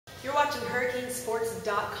You're watching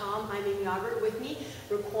HurricaneSports.com. I'm Amy Audibert. With me,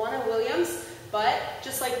 Riquna Williams. But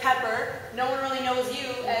just like Pepper, no one really knows you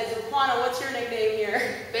as Riquna. What's your nickname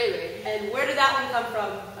here? Baby. And where did that one come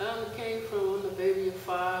from? It came from the baby of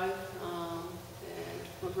 5. And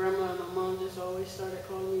my grandma and my mom just always started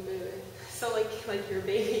calling me baby. So like you're a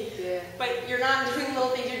baby. Yeah. But you're not doing little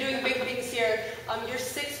things, you're doing big things here. You're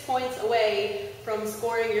 6 points away from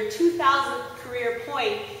scoring your 2,000th career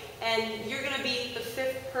point, and you're going to be the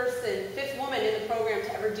 5th woman in the program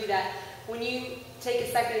to ever do that. When you take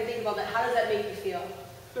a second and think about that, how does that make you feel?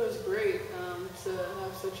 It feels great to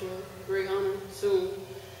have such a great honor soon.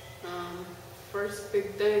 First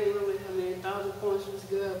big thing, really, 1,000 points was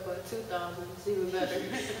good, but 2,000 is even better.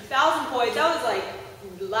 1,000 points, that was like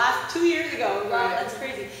last 2 years ago. Wow, right. That's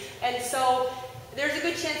crazy. And so there's a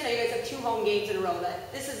good chance that you guys have 2 home games in a row,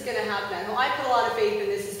 that this is going to happen at home. I put a lot of faith in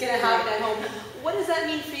this is going to happen at home. What does that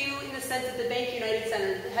mean for you in the sense that the Bank United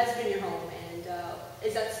Center has been your home, and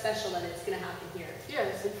is that special that it's going to happen here?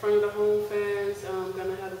 Yes, in front of the home fans,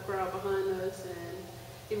 going to have a crowd behind us, and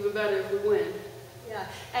even better if we win. Yeah,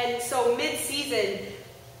 and so mid-season,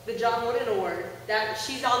 the John Wooden Award,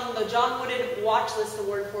 she's on the John Wooden Watch List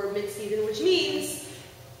Award for mid-season, which means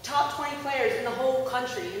top 20 players in the whole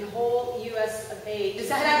country, in the whole US of A. Does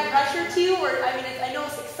that have pressure to you? Or I know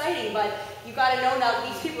it's exciting, but you got to know now that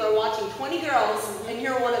these people are watching 20 girls, and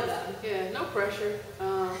you're one of them. Yeah, no pressure.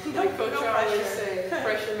 Like Coach always say,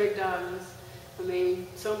 pressure make diamonds.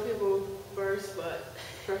 Some people burst, but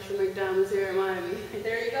pressure make diamonds here in Miami.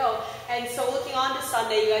 There you go. And so looking on to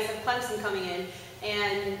Sunday, you guys have Clemson coming in.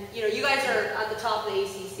 And, you guys are at the top of the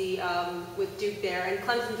ACC with Duke there, and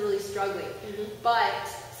Clemson's really struggling. But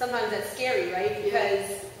sometimes that's scary, right?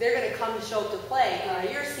 Because they're going to come to show up to play.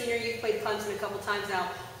 You're a senior, you've played Clemson a couple times now.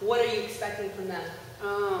 What are you expecting from them?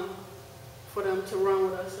 For them to run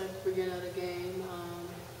with us at the beginning of the game,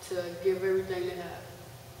 to give everything they have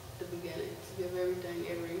at the beginning, to give everything,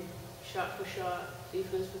 every shot for shot,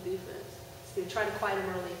 defense for defense. So try to quiet them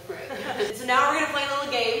early. Right. So now we're going to play a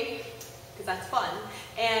little game, because that's fun.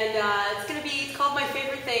 And it's called My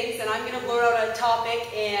Favorite Things, and I'm going to blurt out a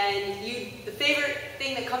topic, and the favorite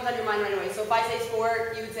thing that comes on your mind right away. So if I say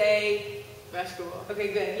sport, you would say? Basketball.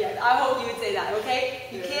 Okay, good. Yeah, I hope you would say that, okay?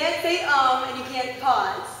 You can't say and you can't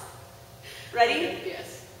pause. Ready? Okay,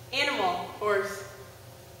 yes. Animal. Horse.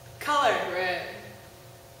 Color. Red.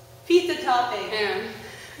 Pizza topping. Ham.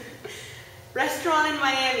 Restaurant in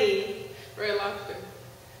Miami. Red Lobster.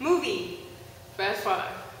 Movie. Fast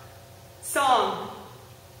 5. Song.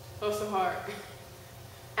 Hustle Hard.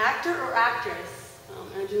 Actor or actress?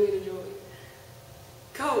 Angelina Jolie.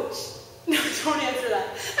 Coach. No, don't answer that.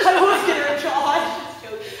 I don't want to get her in trouble. I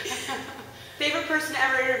was just joking. Favorite person to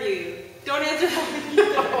ever interview you? Don't answer that one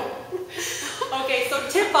either. Okay, so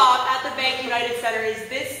tip-off at the Bank United Center is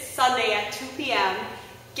this Sunday at 2 p.m.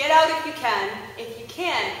 Get out if you can. If you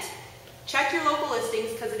can't, check your local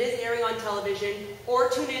listings because it is airing on television, or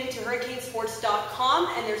tune in to HurricaneSports.com,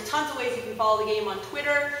 and there's tons of ways you can follow the game on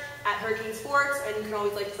Twitter at Hurricane Sports, and you can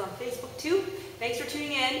always like us on Facebook too. Thanks for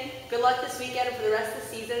tuning in. Good luck this weekend and for the rest of the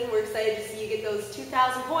season. We're excited to see you get those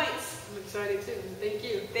 2,000 points. I'm excited too. Thank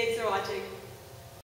you. Thanks for watching.